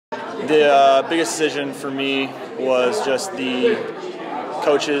The biggest decision for me was just the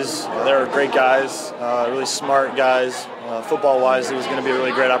coaches. They were great guys, really smart guys. Football-wise, it was going to be a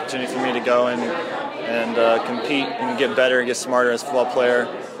really great opportunity for me to go and compete and get better and get smarter as a football player.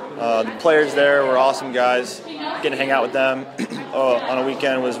 The players there were awesome guys. Getting to hang out with them on a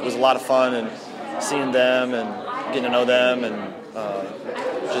weekend was a lot of fun, and seeing them and getting to know them and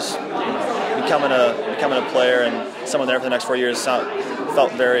just becoming a player and someone there for the next 4 years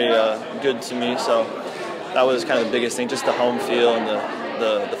felt very good to me. So that was kind of the biggest thing, just the home feel and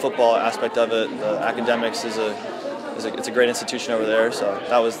the football aspect of it. The academics it's a great institution over there. So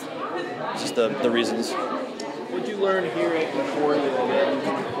that was just the reasons. What did you learn here at Concordia that you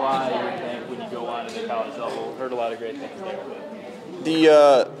can apply, you think, when you go on to the college level? Heard a lot of great things there. But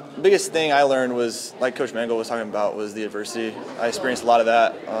The biggest thing I learned was, like Coach Mangle was talking about, was the adversity. I experienced a lot of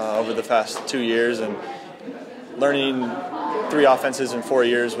that over the past 2 years, and learning 3 offenses in 4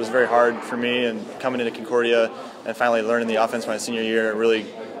 years was very hard for me. And coming into Concordia and finally learning the offense my senior year, really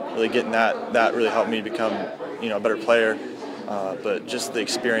getting that really helped me become a better player. But just the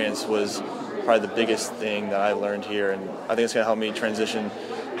experience was probably the biggest thing that I learned here, and I think it's going to help me transition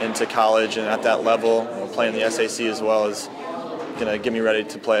into college and at that level. Playing the SAC as well is going to get me ready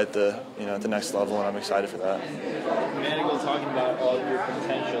to play at the at the next level, and I'm excited for that. Manigal, talking about all of your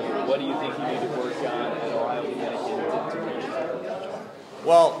potential, what do you think you need to work on at Ohio to reach that potential?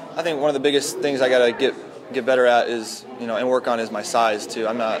 Well, I think one of the biggest things I got to get better at is and work on is my size too.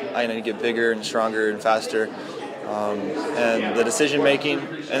 I need to get bigger and stronger and faster. And the decision making,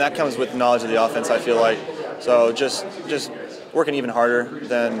 and that comes with knowledge of the offense, I feel like. So just working even harder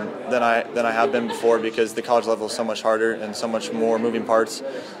than I have been before, because the college level is so much harder and so much more moving parts.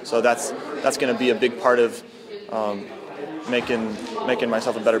 So that's going to be a big part of making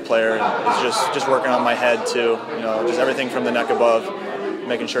myself a better player. And is just working on my head too. Just everything from the neck above,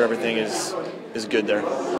 making sure everything is good there.